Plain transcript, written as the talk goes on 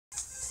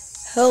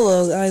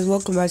Hello guys,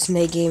 welcome back to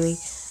Nate Gaming.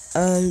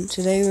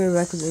 Today we're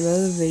back with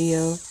another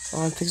video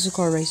on Pixel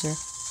Car Racer.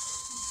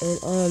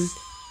 And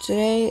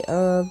today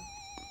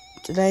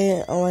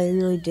all I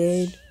really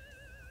did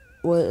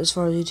as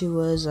far as YouTube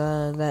was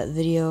that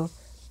video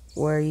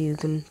where you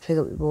can pick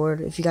up your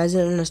board. If you guys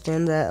didn't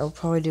understand that, I'll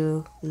probably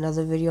do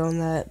another video on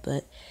that.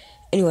 But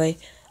anyway,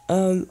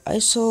 I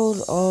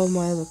sold all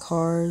my other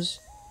cars.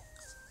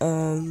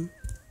 And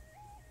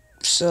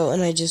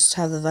I just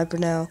have the Viper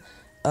now.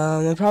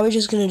 I'm probably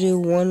just gonna do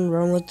one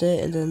run with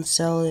it and then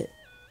sell it.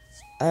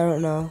 I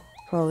don't know.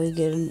 Probably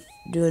do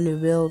a new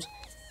build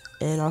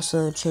and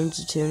also change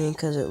the tuning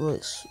because it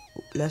looks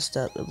messed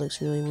up. It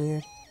looks really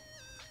weird.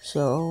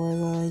 So we're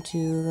going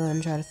to go ahead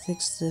and try to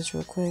fix this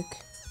real quick.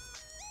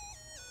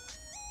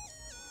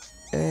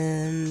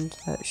 And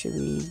that should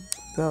be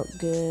about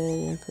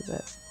good. And put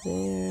that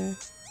there.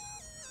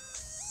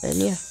 And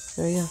yeah,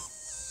 there we go.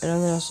 And I'm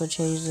gonna also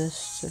change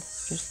this to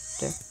just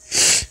there.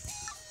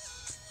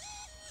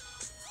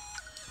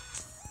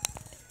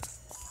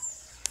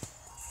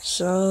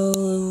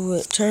 So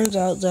it turns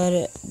out that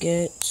it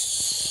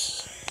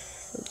gets,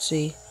 let's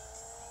see,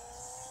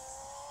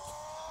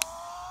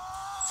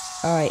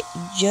 alright,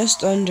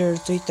 just under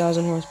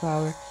 3,000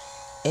 horsepower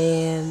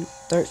and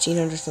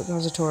 1,300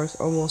 foot-pounds of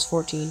torque, almost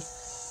 14.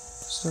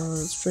 So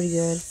it's pretty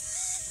good.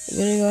 I'm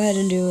gonna go ahead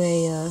and do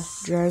a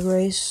drag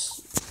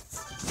race,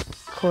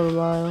 quarter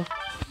mile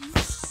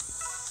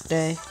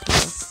day.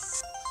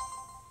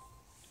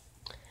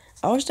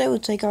 I wish they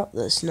would take out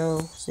the snow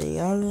thing.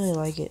 I don't really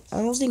like it.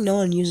 I don't think no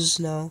one uses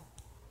snow.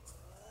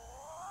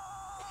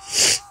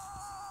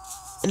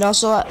 And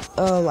also, I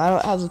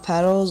don't have the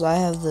paddles. I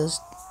have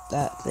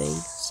that thing.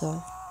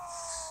 So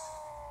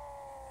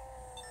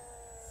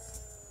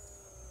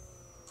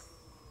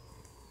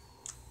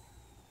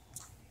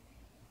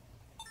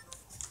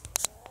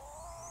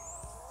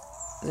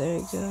there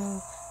you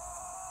go.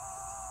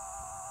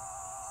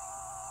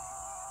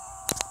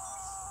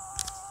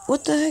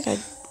 What the heck?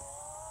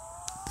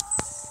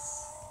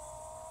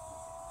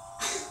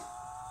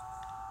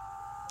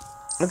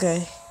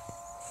 Okay.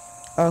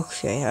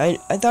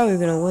 I thought we were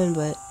gonna win,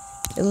 but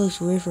it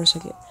looks weird for a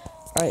second.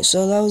 Alright,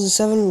 so that was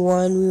a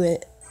 7-1. We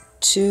went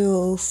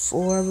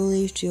 204, I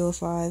believe,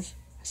 205.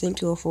 I think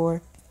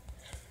 204.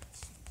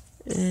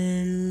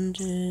 And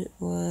it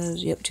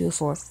was, yep,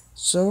 204.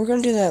 So we're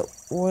gonna do that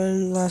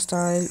one last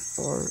time,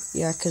 or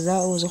yeah, because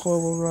that was a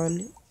horrible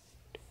run.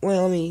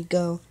 Well, let me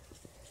go.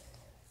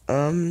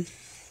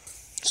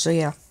 So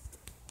yeah.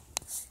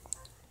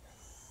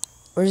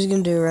 We're just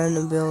gonna do a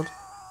random build.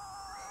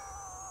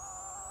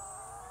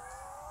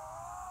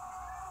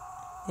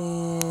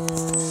 And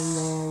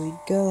there we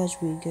go, that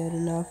should be good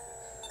enough.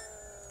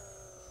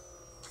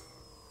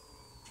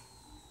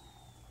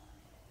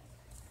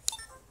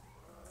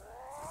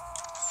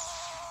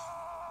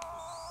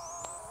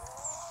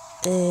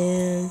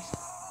 And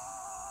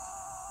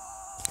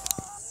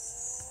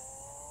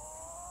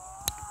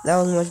that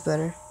was much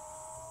better.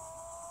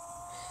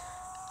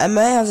 I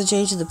might have to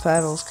change to the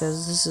paddles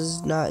because this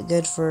is not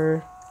good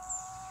for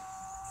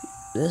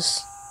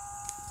this.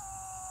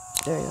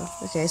 There you go.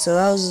 Okay, so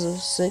that was a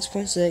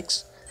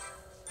 6.6.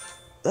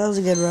 That was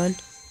a good run.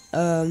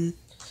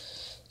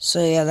 So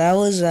yeah, that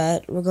was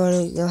that. We're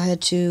going to go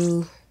ahead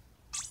to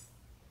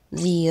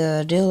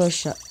the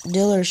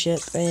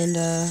dealership and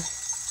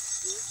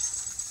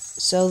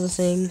sell the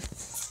thing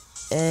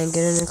and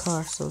get a new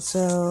car. So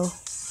sell.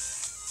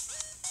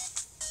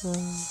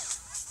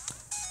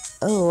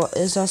 Oh,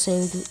 it's not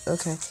saying anything.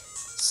 Okay,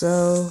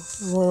 so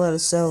we won't let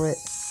us sell it.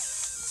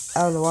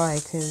 I don't know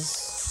why,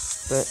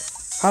 but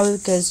probably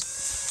because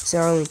it's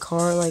our only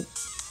car. Like,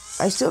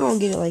 I still don't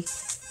get it, like,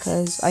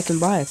 because I can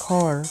buy a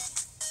car,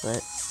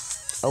 but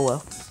oh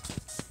well.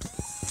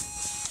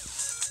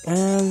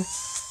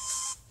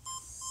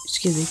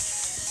 Excuse me.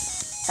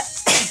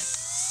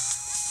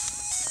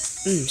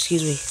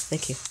 Excuse me.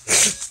 Thank you.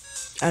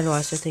 I don't know why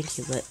I said thank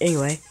you, but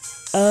anyway.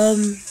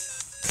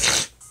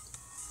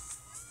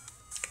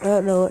 I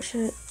don't know, what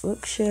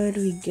should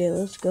we get?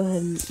 Let's go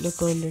ahead and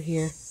look under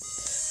here.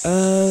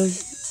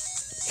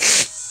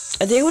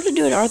 I think I want to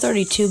do an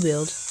R32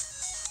 build.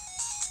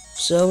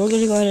 So we're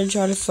gonna go ahead and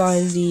try to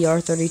find the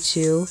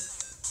R32.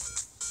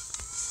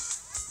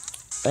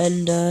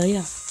 And yeah.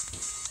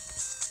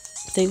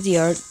 I think the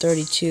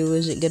R32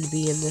 isn't gonna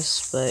be in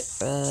this, but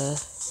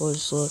we'll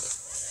just look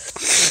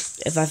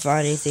if I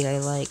find anything I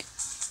like.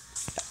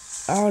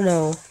 I don't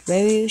know.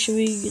 Maybe should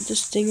we get the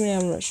Stingray?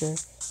 I'm not sure.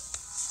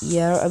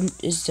 Yeah,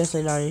 it's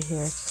definitely not in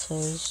here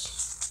because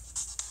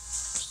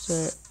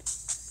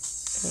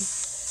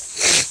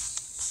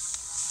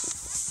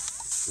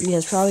yeah,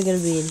 it's probably gonna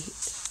be in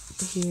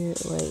here.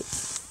 Wait,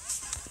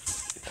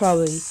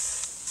 probably.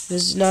 If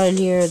it's not in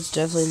here, it's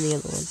definitely in the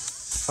other one,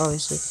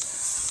 obviously.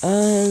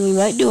 We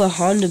might do a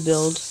Honda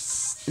build,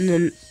 and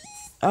then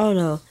I don't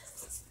know.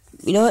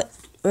 You know what?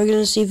 We're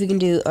gonna see if we can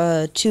do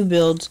 2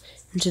 builds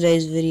in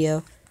today's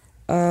video.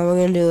 We're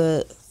gonna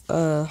do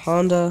a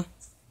Honda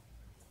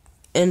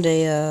and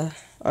a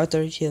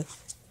R32.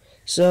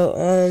 So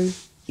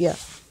yeah.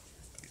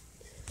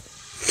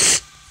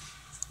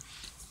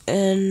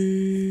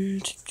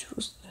 And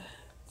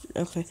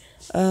okay,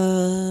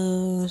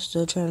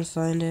 still trying to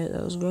find it.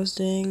 That was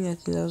Mustang. I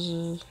think that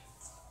was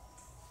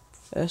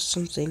that's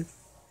something.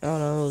 I don't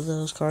know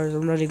those cars.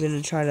 I'm not even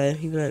gonna try to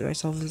even let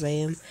myself and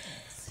say them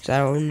because I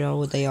don't know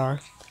what they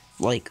are.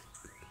 Like,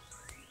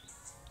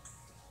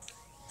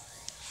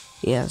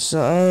 yeah.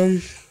 So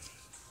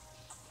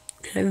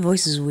my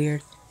voice is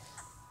weird.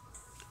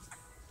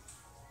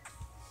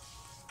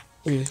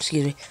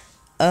 Excuse me.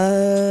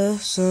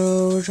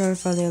 So we're trying to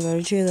find the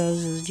r32. That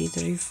was the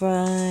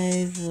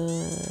G35.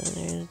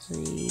 There's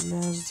the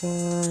Mazda.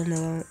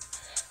 No,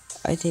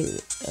 I think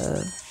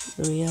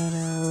the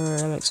Miata or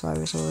MX-5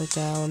 or something like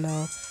that. I don't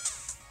know.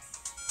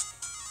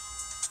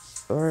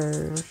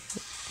 Or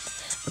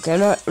okay,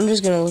 I'm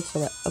just gonna look for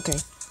that. Okay.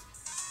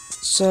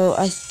 So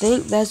I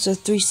think that's a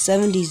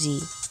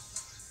 370Z.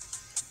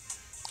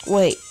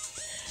 Wait.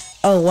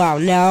 Oh wow,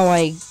 now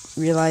I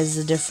realize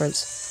the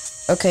difference.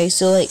 Okay,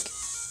 so like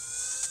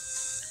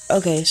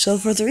so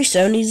for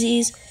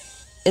 370Zs,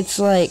 it's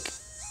like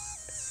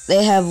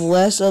they have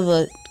less of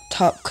a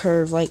top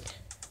curve, like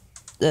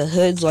the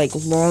hood's like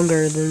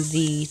longer than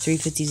the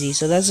 350Z.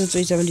 So that's a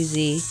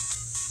 370Z.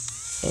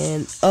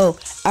 And oh,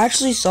 I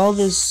actually saw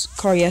this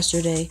car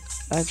yesterday,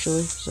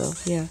 actually. So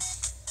yeah.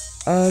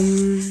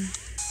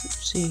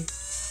 Let's see.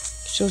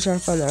 Still trying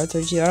to find the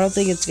r32. I don't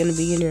think it's gonna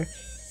be in here.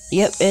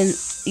 Yep, and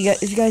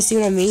if you guys see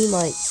what I mean,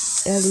 like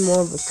it has more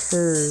of a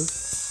curve.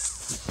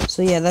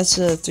 So yeah, that's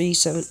a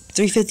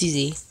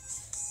 350Z.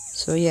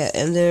 So yeah,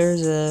 and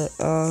there's a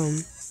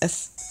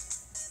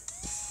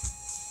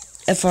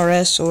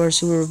FRS or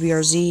Subaru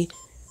BRZ.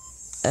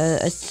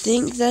 I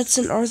think that's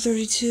an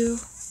R32.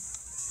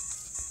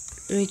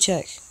 Let me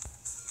check.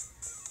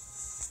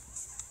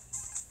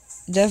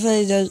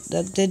 Definitely does.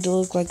 That did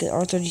look like an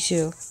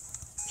R32.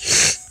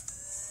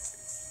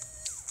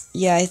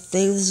 Yeah, I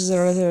think this is an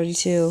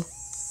R32.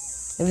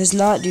 If it's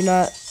not, do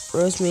not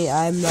roast me.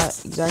 I'm not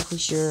exactly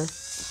sure.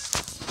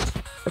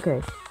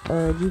 Okay.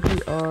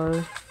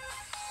 GTR.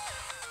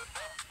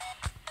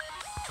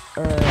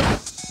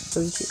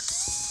 32.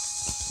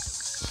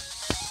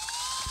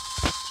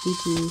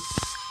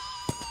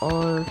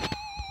 GTR.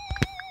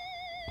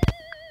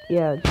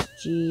 Yeah,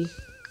 GT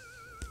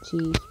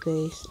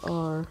space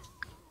R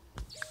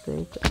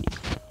space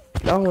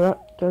 30. No, not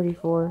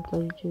 34,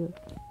 32.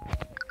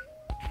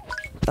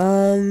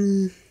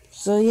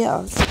 So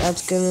yeah,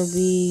 that's gonna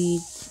be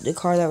the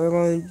car that we're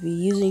going to be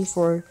using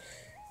for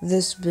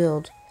this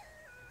build.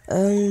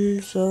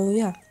 So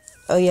yeah.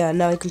 Oh yeah,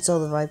 now we can sell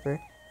the Viper.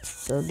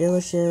 So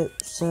dealership,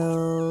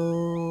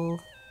 so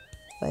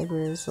Viper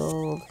is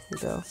sold. Here we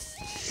go.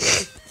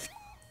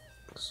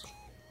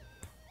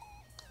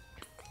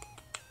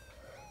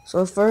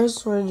 So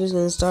first, we're just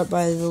gonna start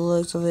by the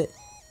looks of it,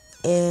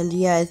 and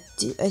yeah, I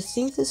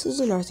think this is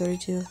an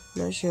R32.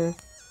 Not sure.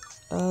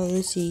 Let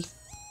me see.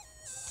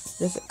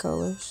 Different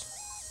colors.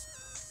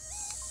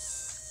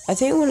 I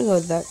think I'm gonna go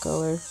with that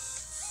color.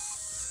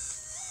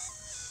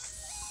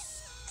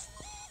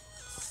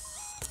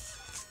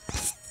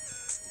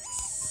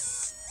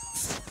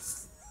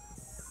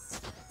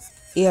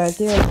 Yeah, I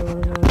think I'm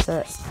gonna go with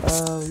that.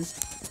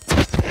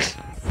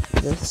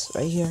 This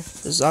right here,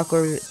 this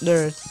aqua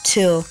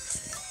teal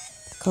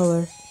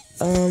color.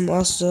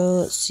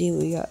 Also, let's see,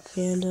 we got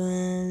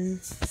Phantom.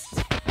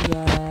 We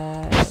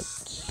got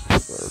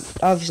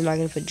obviously not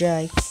gonna put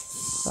drag.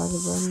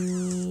 Rocket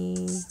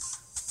Bunny,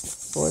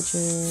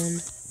 Fortune,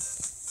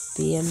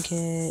 BM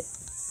Kit,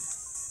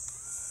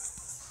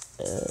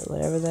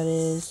 whatever that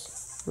is,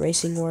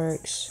 Racing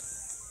Works,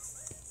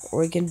 or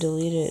we can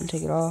delete it and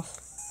take it off.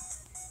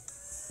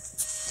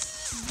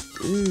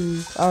 I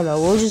don't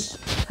know, we'll just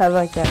have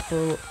like that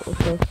for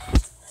okay.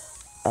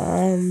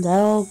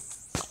 That'll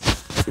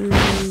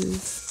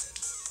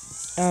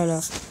I don't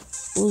know.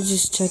 We'll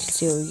just check and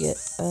see what we get.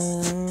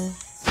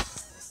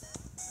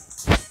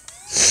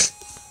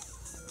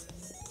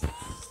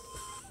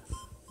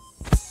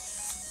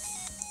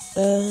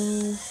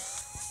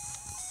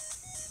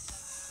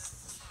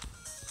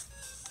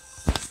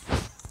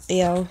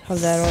 Yeah, I'll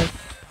have that on.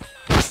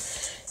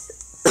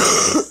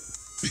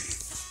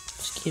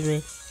 Excuse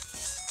me.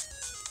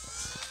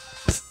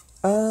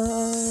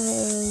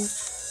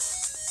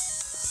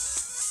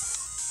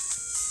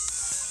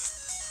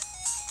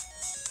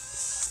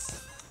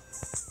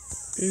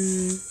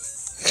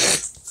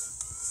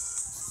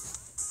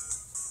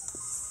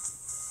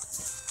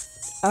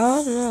 I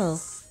don't know.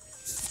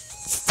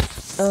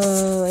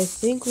 I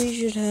think we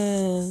should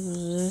have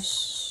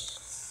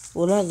this.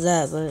 Well, not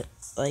that, but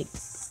like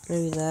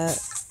maybe that,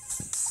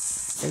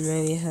 and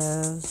maybe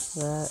have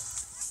that.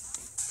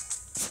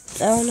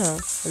 I don't know.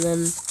 And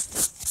then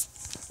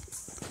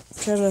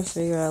trying to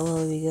figure out what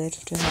would be good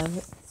to have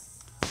it.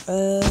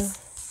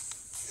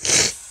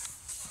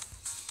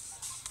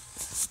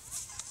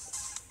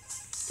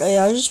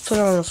 Yeah, I'll just put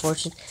on a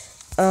Fortune.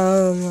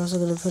 I'm also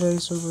gonna put in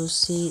some blue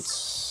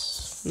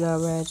seats. No,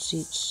 red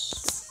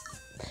seats.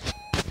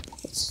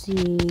 Let's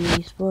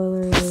see,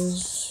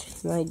 spoilers.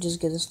 Might just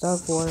get a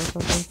stock one or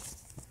something.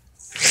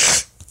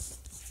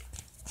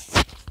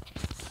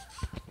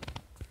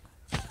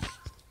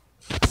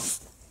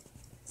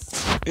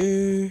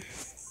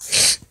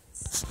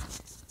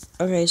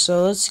 Okay,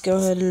 so let's go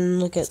ahead and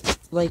look at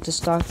like the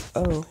stock.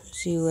 Oh,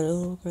 see what it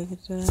looks like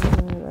it's at.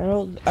 I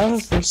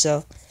don't think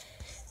so.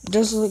 It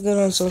does look good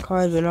on some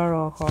cars, but not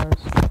all cars.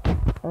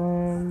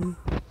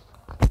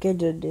 Good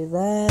to do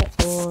that,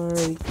 or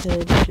we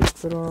could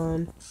just put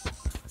on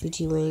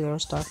GT wing or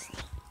stock.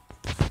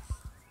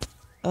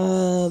 I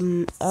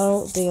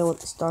don't think I want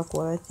the stock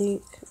one. I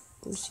think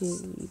let's see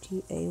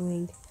GTA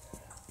wing.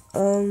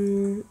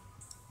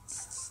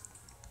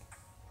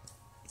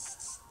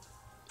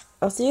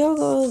 I think I'll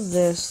go with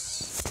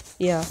this.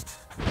 Yeah,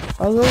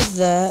 I'll go with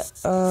that.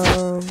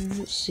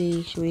 Let's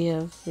see. Should we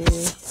have here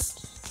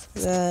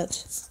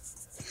that?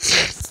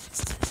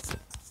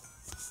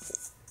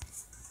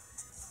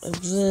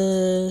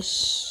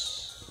 This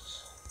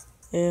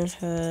and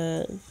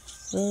have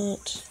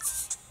that.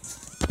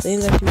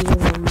 Things have to be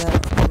on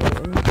that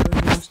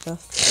and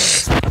stuff.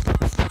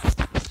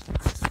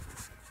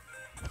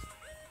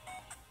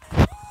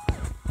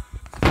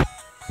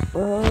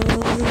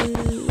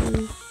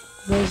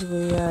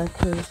 Basically, yeah,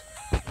 cause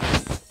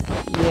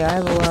yeah, I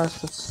have a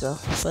lot of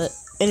stuff. But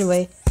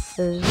anyway,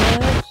 there's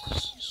that.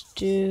 Let's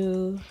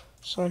do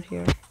this on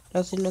here.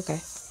 Nothing. Okay.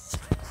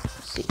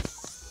 Let's see.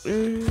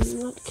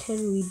 What can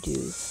we do?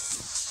 Let's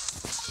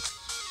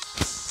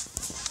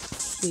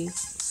see.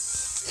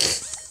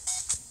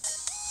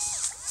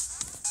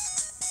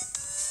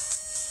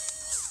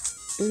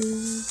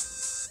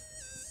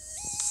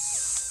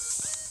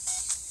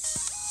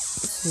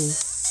 Let's see.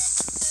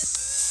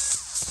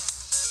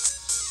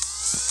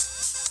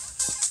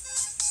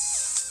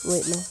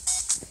 Wait, no.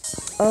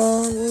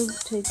 We'll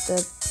take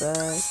that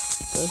back.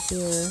 Go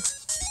here.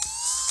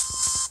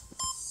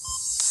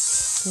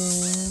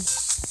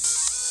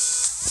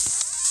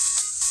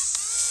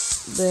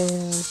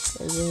 There,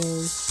 and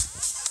then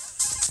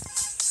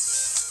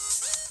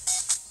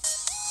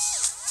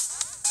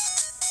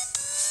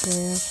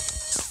there.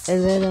 And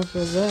then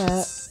after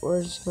that,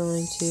 we're just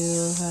going to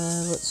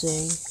have, let's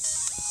see,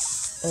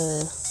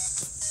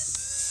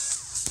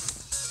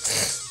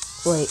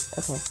 wait,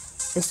 okay.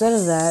 Instead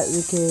of that,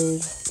 we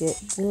could get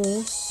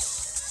this,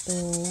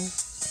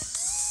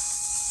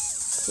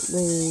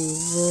 maybe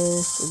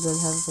this, and then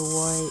have the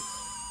white.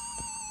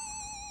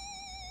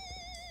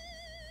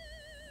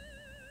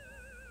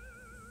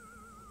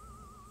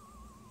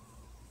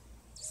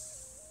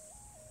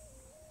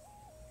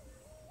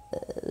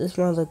 This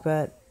might look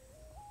bad.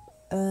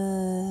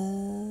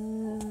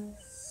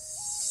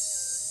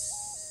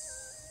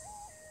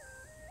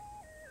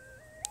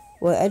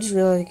 Well, I just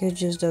realized I could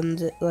just done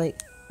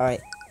like,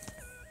 alright.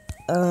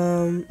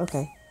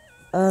 Okay.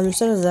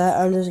 Instead of that,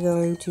 I'm just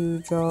going to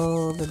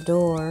draw the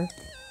door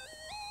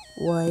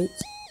white,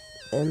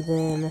 and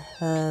then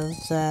have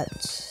that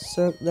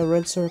the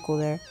red circle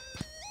there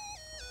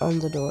on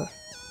the door.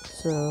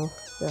 So,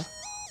 yeah.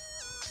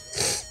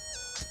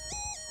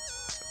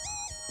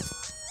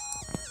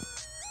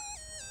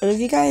 And if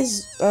you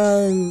guys,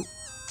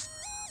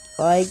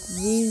 like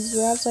these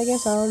wraps, I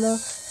guess, I don't know.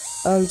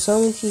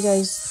 Some if you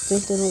guys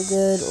think they look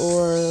good,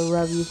 or a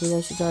wrap you think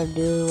I should try to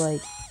do,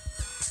 like,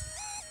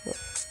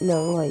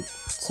 like,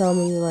 tell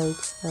me, like,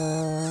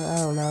 I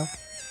don't know.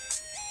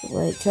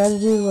 Like, try to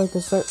do, like,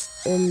 a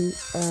certain,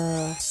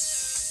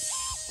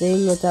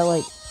 thing with that,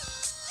 like,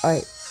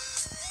 alright.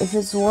 If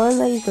it's one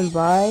that you can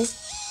buy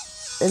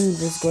in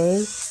this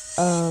game,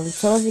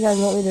 some of you guys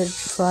want me to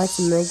try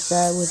to make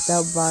that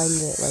without buying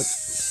it, like,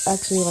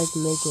 actually, like,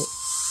 make it,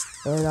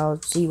 and I'll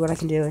see what I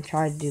can do and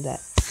try to do that.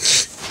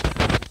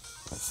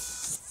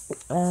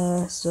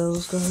 So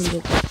let's go ahead and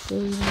get that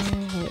thing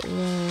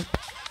there,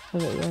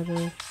 have it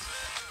redder,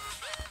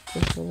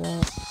 just for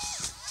that.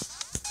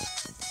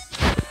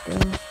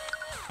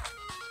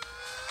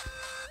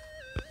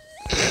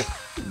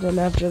 Then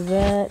after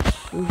that,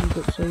 we can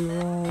get some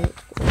light,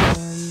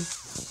 and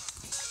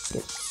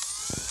get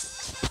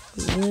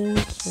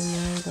this, and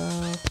then go,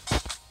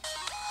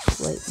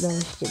 wait, then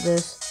we should get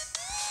this,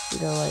 and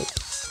go like,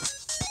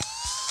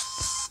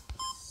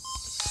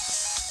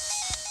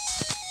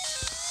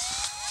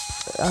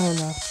 I don't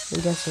know,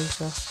 I'm guessing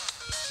so.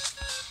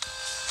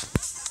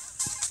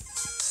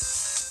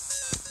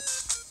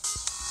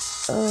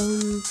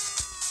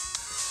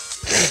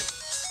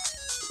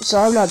 So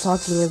I'm not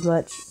talking as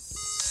much.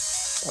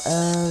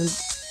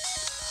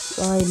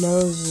 My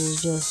nose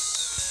is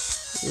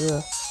just,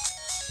 ugh.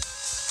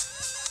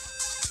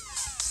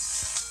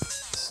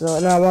 So,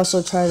 and I'm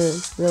also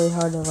trying really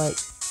hard to, like,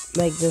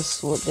 make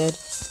this look good.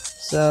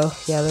 So,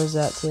 yeah, there's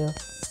that too.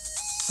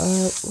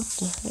 What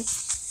the heck?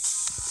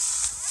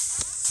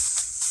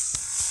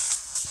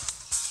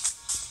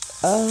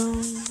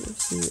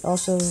 Let's see.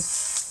 Also,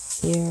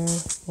 here,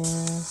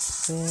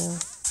 there.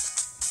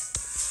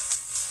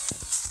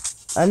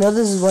 I know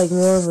this is, like,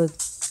 more of a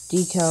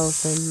decal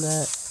thing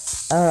that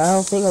I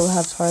don't think I'll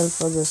have time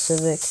for the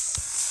Civic.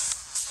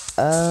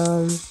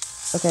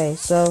 Okay,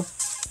 so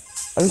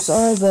I'm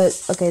sorry,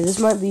 but okay, this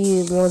might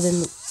be more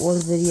than one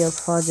video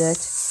project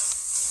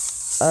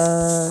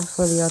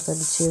for the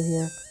R32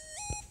 here.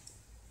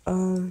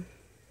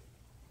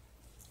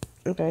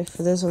 Okay,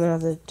 for this I'm gonna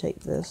have to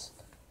take this.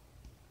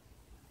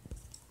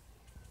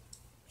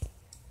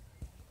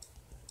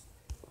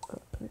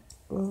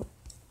 Well,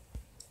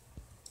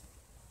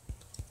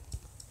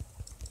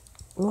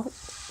 well.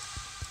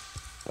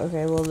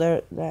 Okay, well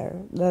there.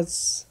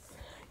 That's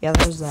yeah.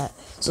 There's that.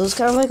 So it's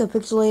kind of like a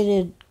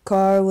pixelated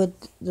car with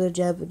the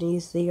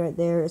Japanese thing right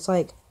there. It's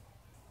like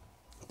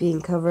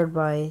being covered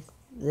by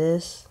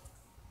this,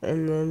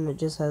 and then it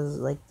just has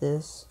like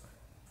this.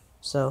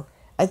 So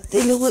I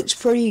think it looks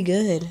pretty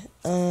good.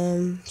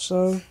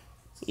 So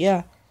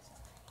yeah.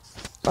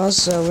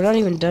 Also, we're not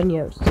even done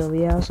yet. So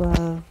we also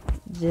have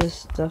this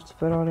stuff to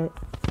put on it.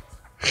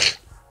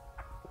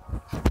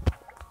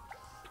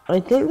 I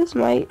think this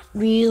might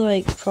be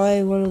like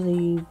probably one of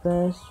the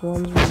best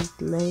ones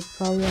we've made.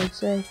 Probably I'd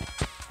say.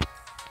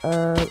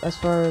 As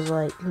far as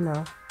like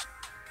oh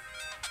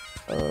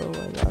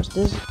my gosh,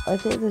 I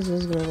think this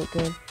is gonna look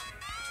good.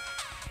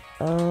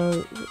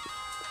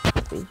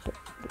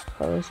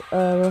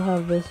 We'll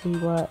have this in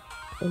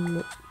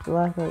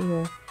black right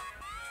here.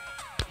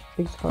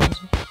 Big colors.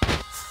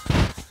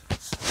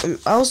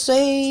 I'll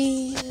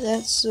say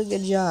that's a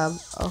good job.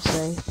 I'll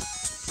say.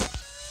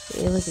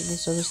 Hey, look at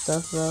this other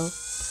stuff, though.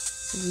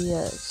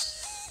 Yes.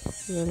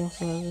 No,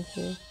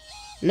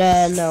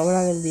 we're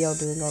not gonna be all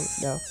doing all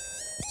no.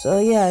 So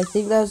yeah, I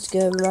think that's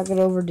good. We're not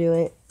gonna overdo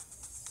it.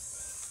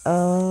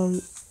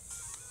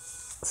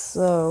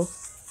 So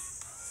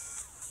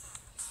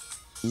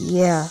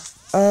yeah.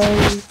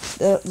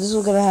 This is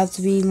gonna have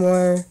to be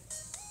more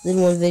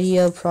than one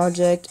video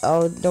project.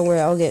 Don't worry,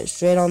 I'll get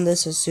straight on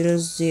this as soon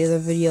as the other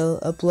video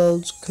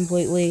uploads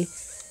completely.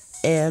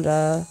 And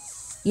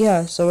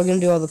yeah, so we're gonna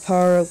do all the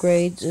power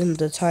upgrades and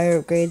the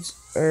tire upgrades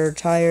or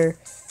tire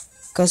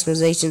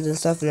customizations and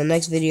stuff in the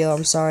next video.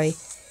 I'm sorry.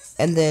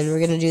 And then we're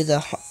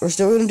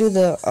still gonna do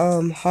the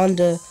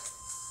Honda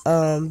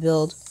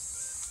build.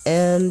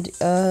 And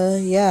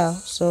yeah,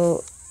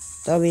 so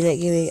that'll be Nick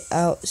Gaming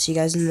out. See you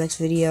guys in the next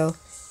video.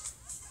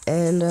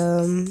 And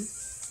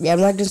yeah, I'm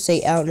not gonna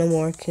say out no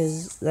more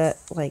because that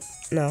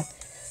no.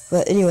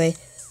 But anyway,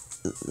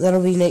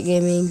 that'll be Nick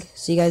Gaming.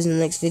 See you guys in the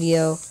next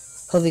video.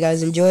 Hope you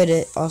guys enjoyed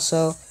it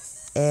also.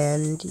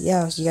 And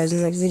yeah, see you guys in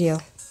the next video.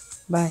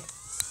 Bye.